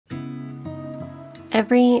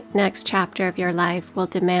Every next chapter of your life will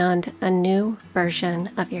demand a new version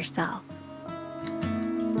of yourself.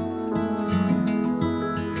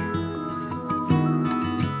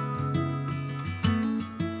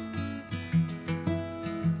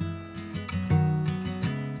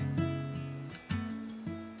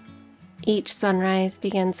 Each sunrise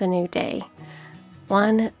begins a new day,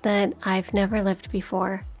 one that I've never lived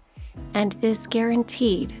before, and is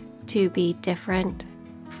guaranteed to be different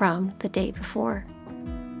from the day before.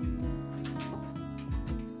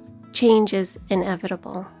 Change is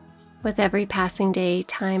inevitable. With every passing day,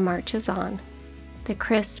 time marches on. The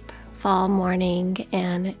crisp fall morning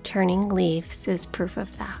and turning leaves is proof of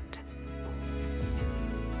that.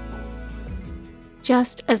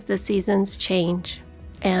 Just as the seasons change,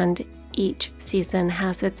 and each season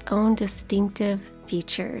has its own distinctive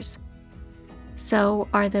features, so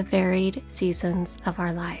are the varied seasons of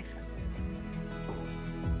our life.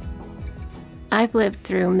 I've lived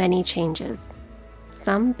through many changes,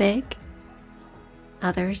 some big,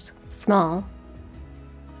 others small.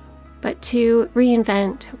 But to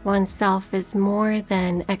reinvent oneself is more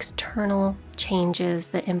than external changes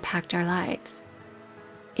that impact our lives.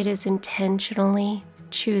 It is intentionally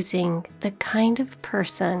choosing the kind of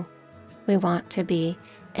person we want to be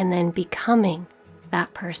and then becoming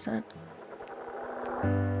that person.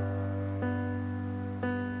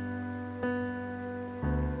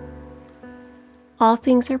 All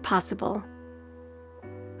things are possible.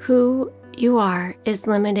 Who you are is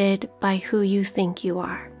limited by who you think you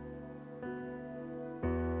are.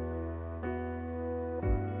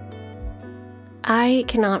 I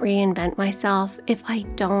cannot reinvent myself if I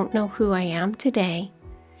don't know who I am today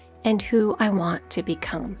and who I want to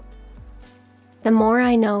become. The more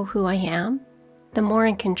I know who I am, the more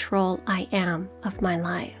in control I am of my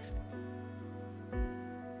life.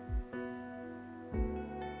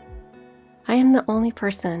 I am the only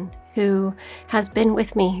person who has been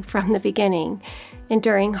with me from the beginning,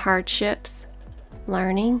 enduring hardships,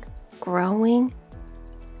 learning, growing,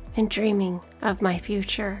 and dreaming of my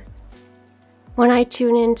future. When I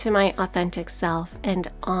tune into my authentic self and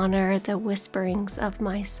honor the whisperings of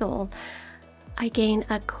my soul, I gain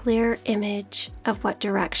a clear image of what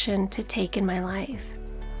direction to take in my life.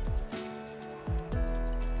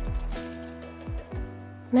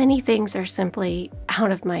 Many things are simply out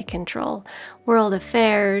of my control. World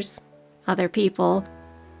affairs, other people,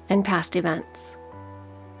 and past events.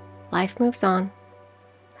 Life moves on.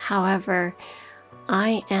 However,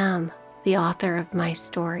 I am the author of my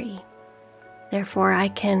story. Therefore, I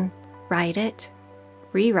can write it,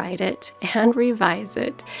 rewrite it, and revise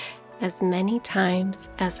it as many times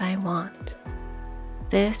as I want.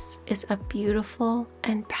 This is a beautiful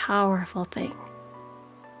and powerful thing.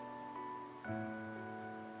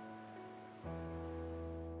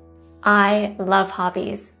 I love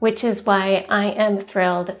hobbies, which is why I am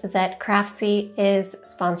thrilled that Craftsy is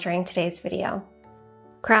sponsoring today's video.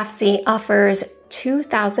 Craftsy offers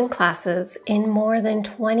 2,000 classes in more than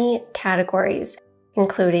 20 categories,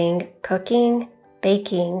 including cooking,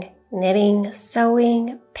 baking, knitting,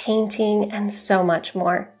 sewing, painting, and so much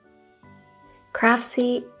more.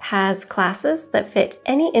 Craftsy has classes that fit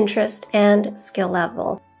any interest and skill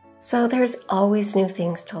level, so there's always new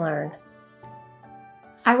things to learn.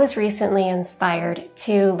 I was recently inspired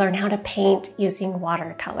to learn how to paint using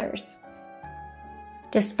watercolors.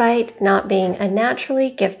 Despite not being a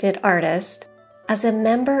naturally gifted artist, as a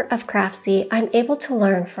member of Craftsy, I'm able to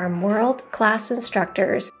learn from world-class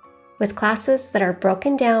instructors with classes that are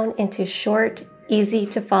broken down into short,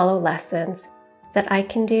 easy-to-follow lessons that I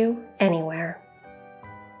can do anywhere.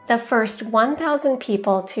 The first 1,000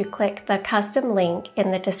 people to click the custom link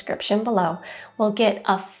in the description below will get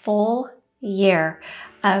a full year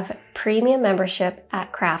of premium membership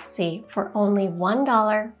at Craftsy for only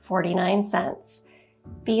 $1.49.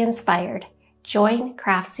 Be inspired. Join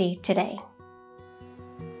Craftsy today.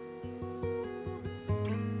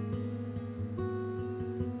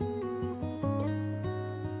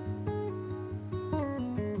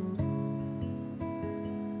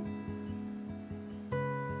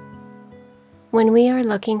 When we are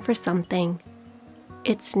looking for something,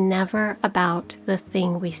 it's never about the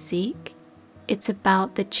thing we seek. It's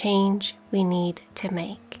about the change we need to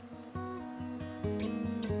make.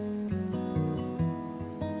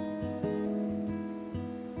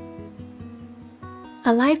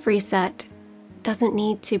 A life reset doesn't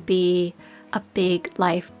need to be a big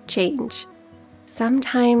life change.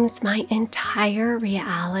 Sometimes my entire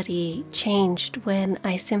reality changed when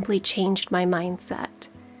I simply changed my mindset.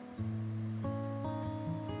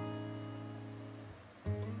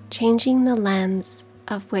 Changing the lens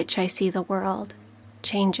of which I see the world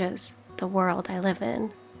changes the world I live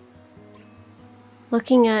in.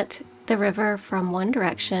 Looking at the river from one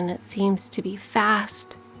direction, it seems to be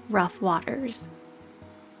fast, rough waters.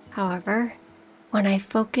 However, when I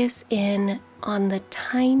focus in on the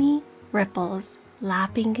tiny ripples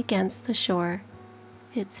lapping against the shore,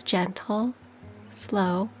 it's gentle,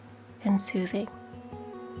 slow, and soothing.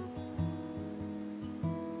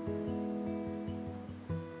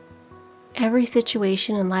 Every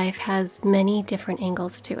situation in life has many different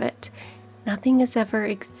angles to it. Nothing is ever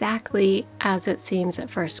exactly as it seems at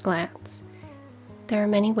first glance. There are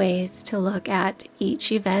many ways to look at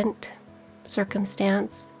each event,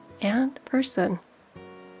 circumstance, and person.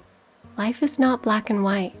 Life is not black and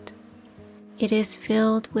white. It is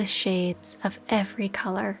filled with shades of every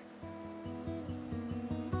color.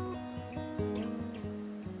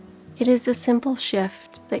 It is a simple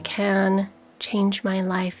shift that can change my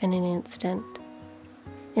life in an instant.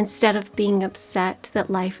 Instead of being upset that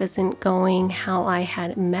life isn't going how I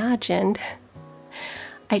had imagined,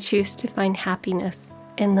 I choose to find happiness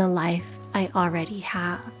in the life I already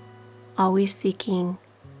have, always seeking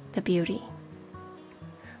the beauty.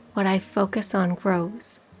 What I focus on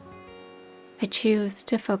grows. I choose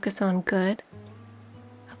to focus on good,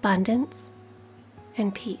 abundance,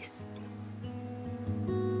 and peace.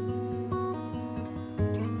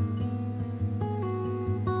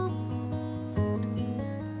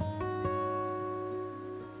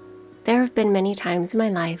 There have been many times in my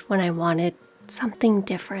life when I wanted something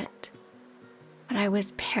different, but I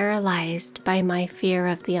was paralyzed by my fear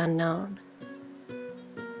of the unknown.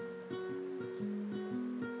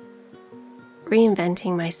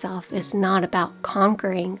 Reinventing myself is not about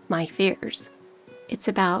conquering my fears. It's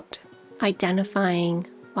about identifying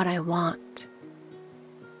what I want.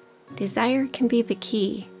 Desire can be the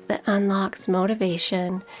key that unlocks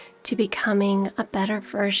motivation to becoming a better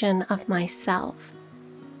version of myself.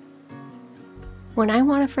 When I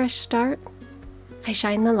want a fresh start, I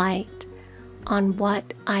shine the light on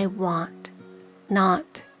what I want,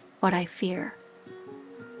 not what I fear.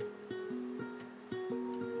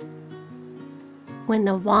 When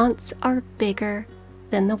the wants are bigger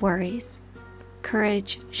than the worries,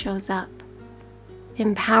 courage shows up,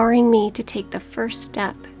 empowering me to take the first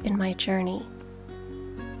step in my journey.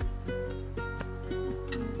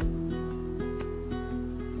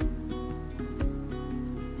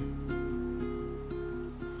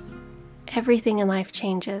 Everything in life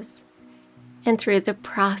changes, and through the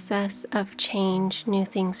process of change, new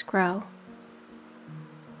things grow.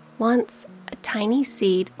 Once a tiny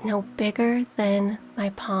seed no bigger than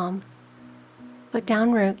my palm put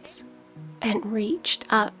down roots and reached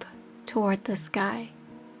up toward the sky.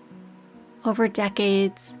 Over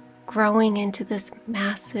decades, growing into this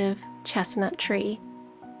massive chestnut tree,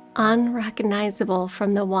 unrecognizable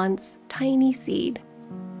from the once tiny seed.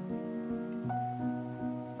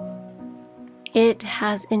 It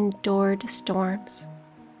has endured storms,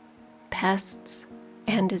 pests,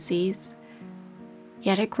 and disease,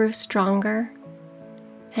 yet it grew stronger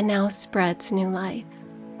and now spreads new life.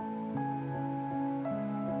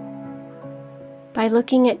 By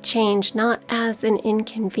looking at change not as an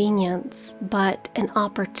inconvenience, but an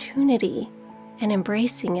opportunity, and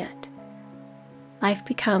embracing it, life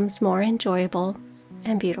becomes more enjoyable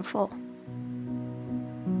and beautiful.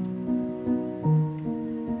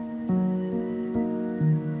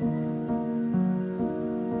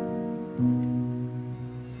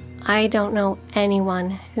 I don't know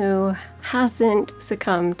anyone who hasn't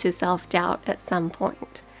succumbed to self-doubt at some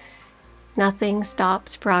point. Nothing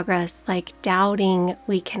stops progress like doubting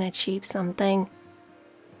we can achieve something.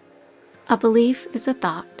 A belief is a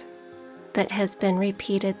thought that has been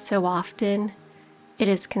repeated so often, it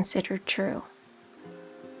is considered true.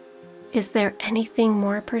 Is there anything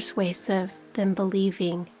more persuasive than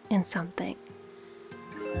believing in something?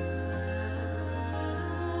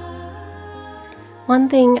 One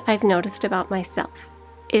thing I've noticed about myself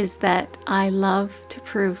is that I love to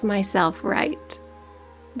prove myself right.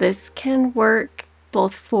 This can work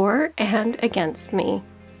both for and against me.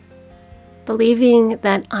 Believing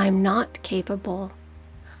that I'm not capable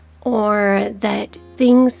or that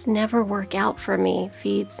things never work out for me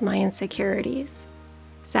feeds my insecurities,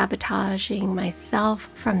 sabotaging myself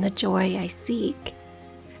from the joy I seek.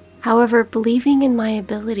 However, believing in my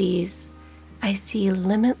abilities, I see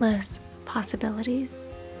limitless possibilities.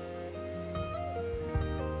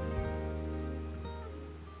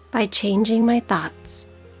 By changing my thoughts,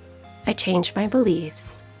 I change my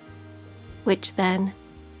beliefs, which then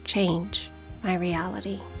change my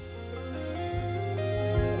reality.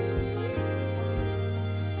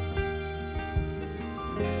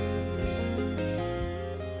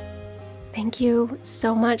 Thank Thank you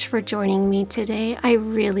so much for joining me today. I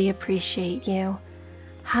really appreciate you.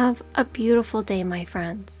 Have a beautiful day, my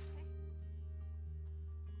friends.